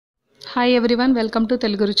Hi everyone, welcome to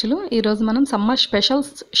Telugu రుచులు. ఈరోజు మనం సమ్మర్ స్పెషల్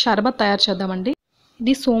షర్బత్ తయారు చేద్దామండి.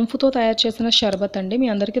 ఇది సోంపుతో తయారు చేసిన షర్బత్ అండి. మీ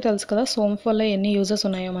అందరికీ తెలుసు కదా సోంపు వల్ల ఎన్ని యూజెస్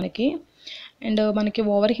ఉన్నాయో మనకి. అండ్ మనకి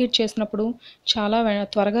ఓవర్ హీట్ చేసినప్పుడు చాలా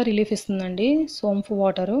త్వరగా రిలీఫ్ ఇస్తుందండి సోంపు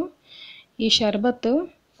వాటరు. ఈ షర్బత్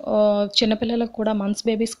చిన్నపిల్లలకు కూడా, మంత్స్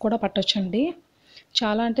బేబీస్ కూడా పట్టొచ్చండి.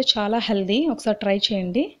 చాలా అంటే చాలా హెల్దీ. ఒకసారి ట్రై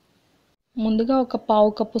చేయండి. ముందుగా ఒక పావు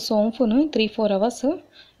కప్పు సోంపును 3-4 అవర్స్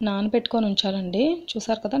నానబెట్టుకొని ఉంచాలండి.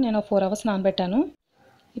 చూసారు కదా, నేను 4 అవర్స్ నానబెట్టాను.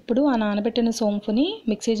 ఇప్పుడు ఆ నానబెట్టిన సోంపుని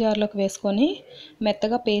మిక్సీ జార్లోకి వేసుకొని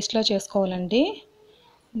మెత్తగా పేస్ట్లా చేసుకోవాలండి.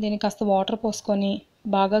 దీనికి కాస్త వాటర్ పోసుకొని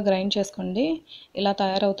బాగా గ్రైండ్ చేసుకోండి. ఇలా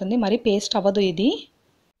తయారవుతుంది. మరి పేస్ట్ అవ్వదు ఇది.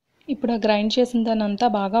 ఇప్పుడు ఆ గ్రైండ్ చేసిన దాన్ని అంతా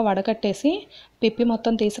బాగా వడకట్టేసి పిప్పి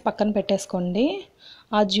మొత్తం తీసి పక్కన పెట్టేసుకోండి.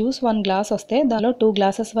 ఆ జ్యూస్ 1 గ్లాస్ వస్తే దానిలో 2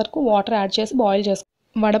 గ్లాసెస్ వరకు వాటర్ యాడ్ చేసి బాయిల్ చేసుకోండి.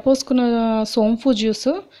 వడపోసుకున్న సోంపు జ్యూస్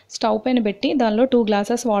స్టవ్ పైన పెట్టి దానిలో 2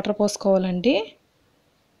 గ్లాసెస్ వాటర్ పోసుకోవాలండి.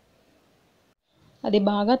 అది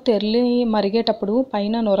బాగా తెరలి మరిగేటప్పుడు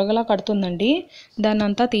పైన నొరగలా కడుతుందండి. దాన్ని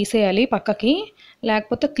అంతా తీసేయాలి పక్కకి,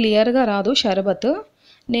 లేకపోతే క్లియర్గా రాదు షర్బత్.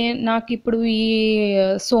 నాకు ఇప్పుడు ఈ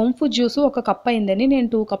సోంపు జ్యూస్ 1 కప్ అయిందని నేను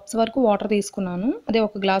 2 కప్స్ వరకు వాటర్ తీసుకున్నాను. అదే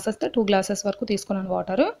 1 గ్లాస్ వస్తే 2 గ్లాసెస్ వరకు తీసుకున్నాను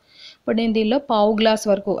వాటర్. ఇప్పుడు నేను దీనిలో పావు గ్లాస్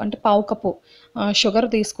వరకు, అంటే పావు కప్పు షుగర్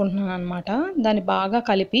తీసుకుంటున్నాను అనమాట. దాన్ని బాగా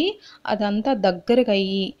కలిపి అదంతా దగ్గరగా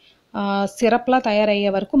అయ్యి సిరప్లా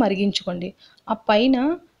తయారయ్యే వరకు మరిగించుకోండి. ఆ పైన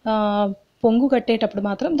పొంగు కట్టేటప్పుడు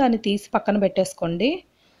మాత్రం దాన్ని తీసి పక్కన పెట్టేసుకోండి.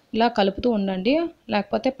 ఇలా కలుపుతూ ఉండండి,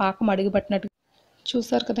 లేకపోతే పాకం అడుగుపట్టినట్టు.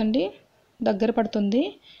 చూసారు కదండి, దగ్గర పడుతుంది.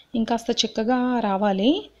 ఇంకాస్త చిక్కగా రావాలి.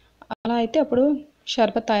 అలా అయితే అప్పుడు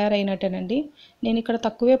షర్బత్ తయారైనట్టేనండి. నేను ఇక్కడ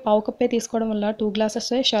తక్కువే పావు కప్పే తీసుకోవడం వల్ల 2 గ్లాసెస్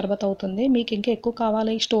షర్బత్ అవుతుంది. మీకు ఇంకా ఎక్కువ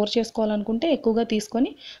కావాలి, స్టోర్ చేసుకోవాలనుకుంటే ఎక్కువగా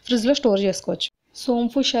తీసుకొని ఫ్రిడ్జ్లో స్టోర్ చేసుకోవచ్చు.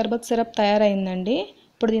 సోంపు షర్బత్ సిరప్ తయారైందండి.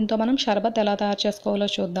 ఇప్పుడు దీంతో మనం షర్బత్ ఎలా తయారు చేసుకోవాలో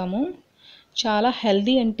చూద్దాము. చాలా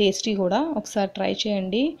హెల్దీ అండ్ టేస్టీ కూడా. ఒకసారి ట్రై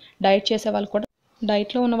చేయండి.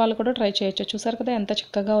 డైట్లో ఉన్న వాళ్ళు కూడా ట్రై చేయొచ్చు. చూసారు కదా ఎంత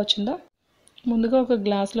చిక్కగా వచ్చిందో. ముందుగా ఒక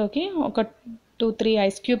గ్లాస్లోకి ఒక 2-3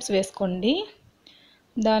 ఐస్ క్యూబ్స్ వేసుకోండి.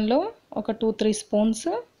 దానిలో ఒక 2-3 స్పూన్స్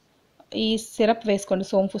ఈ సిరప్ వేసుకోండి,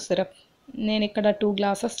 సోంపు సిరప్. నేను ఇక్కడ 2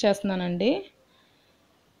 గ్లాసెస్ చేస్తున్నానండి.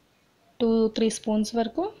 2-3 స్పూన్స్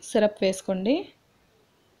వరకు సిరప్ వేసుకోండి.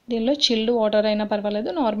 దీనిలో చిల్డ్ వాటర్ అయినా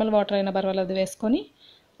పర్వాలేదు, నార్మల్ వాటర్ అయినా పర్వాలేదు వేసుకొని,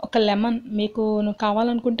 ఒక లెమన్ మీకు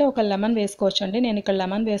కావాలనుకుంటే ఒక లెమన్ వేసుకోవచ్చండి. నేను ఇక్కడ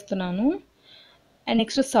లెమన్ వేస్తున్నాను. అండ్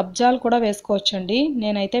నెక్స్ట్ సబ్జాలు కూడా వేసుకోవచ్చండి.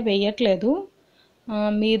 నేనైతే వేయట్లేదు.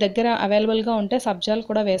 మీ దగ్గర అవైలబుల్గా ఉంటే సబ్జాలు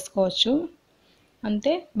కూడా వేసుకోవచ్చు.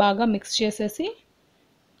 అంతే, బాగా మిక్స్ చేసేసి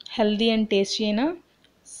హెల్దీ అండ్ టేస్టీ అయిన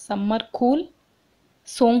సమ్మర్ కూల్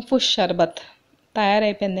సోంపు షర్బత్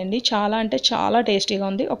తయారైపోయిందండి. చాలా అంటే చాలా టేస్టీగా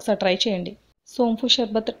ఉంది. ఒకసారి ట్రై చేయండి. సోంపు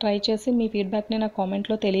షర్బత్ ట్రై చేసి మీ ఫీడ్బ్యాక్ని నా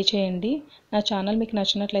కామెంట్లో తెలియచేయండి. నా ఛానల్ మీకు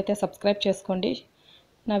నచ్చినట్లయితే సబ్స్క్రైబ్ చేసుకోండి.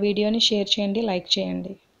 నా వీడియోని షేర్ చేయండి, లైక్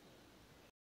చేయండి.